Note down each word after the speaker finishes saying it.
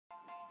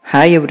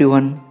Hi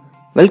everyone,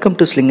 welcome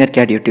to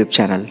SlingerCat YouTube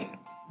channel.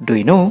 Do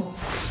you know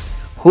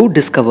who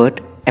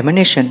discovered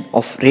emanation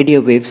of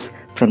radio waves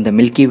from the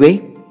Milky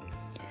Way?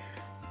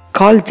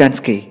 Carl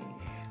Jansky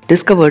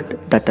discovered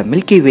that the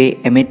Milky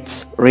Way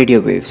emits radio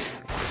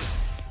waves.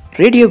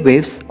 Radio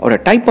waves are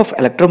a type of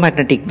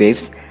electromagnetic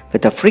waves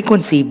with a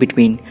frequency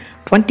between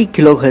 20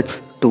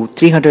 kHz to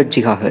 300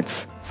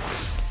 GHz.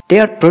 They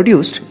are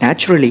produced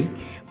naturally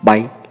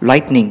by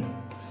lightning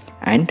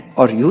and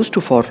are used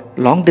for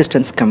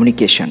long-distance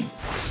communication.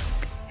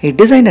 He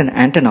designed an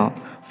antenna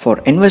for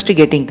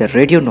investigating the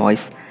radio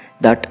noise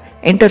that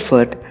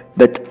interfered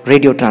with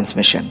radio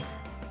transmission.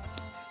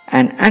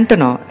 An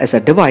antenna is a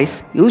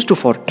device used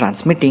for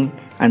transmitting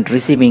and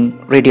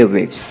receiving radio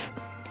waves.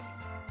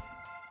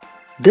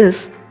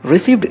 This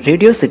received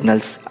radio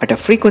signals at a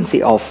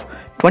frequency of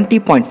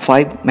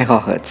 20.5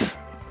 MHz.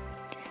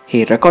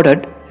 He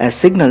recorded a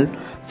signal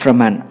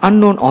from an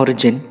unknown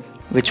origin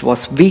which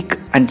was weak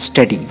and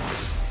steady.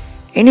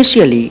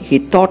 Initially, he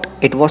thought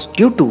it was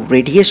due to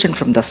radiation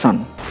from the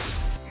sun.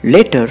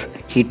 Later,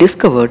 he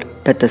discovered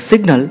that the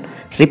signal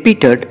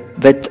repeated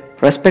with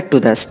respect to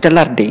the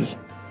stellar day.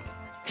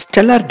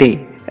 Stellar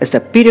day is the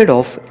period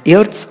of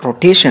Earth's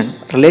rotation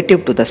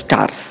relative to the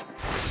stars.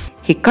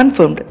 He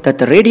confirmed that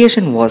the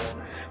radiation was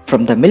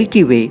from the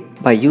Milky Way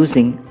by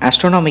using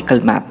astronomical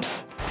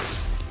maps.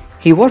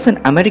 He was an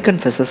American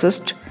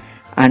physicist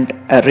and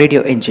a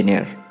radio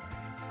engineer.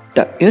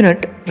 The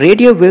unit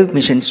radio wave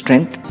mission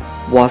strength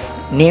was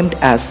named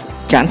as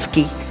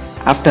Jansky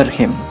after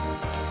him.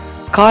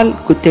 Carl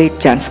Gustav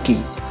Jansky,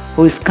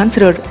 who is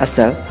considered as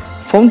the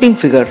founding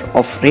figure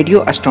of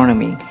radio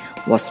astronomy,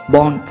 was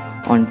born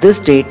on this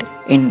date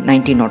in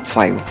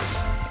 1905.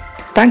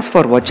 Thanks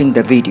for watching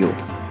the video.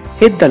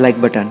 Hit the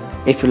like button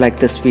if you like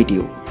this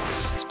video.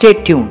 Stay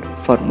tuned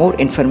for more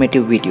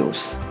informative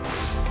videos.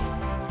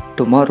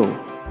 Tomorrow,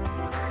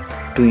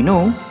 do you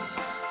know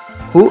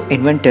who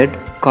invented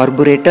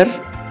carburetor?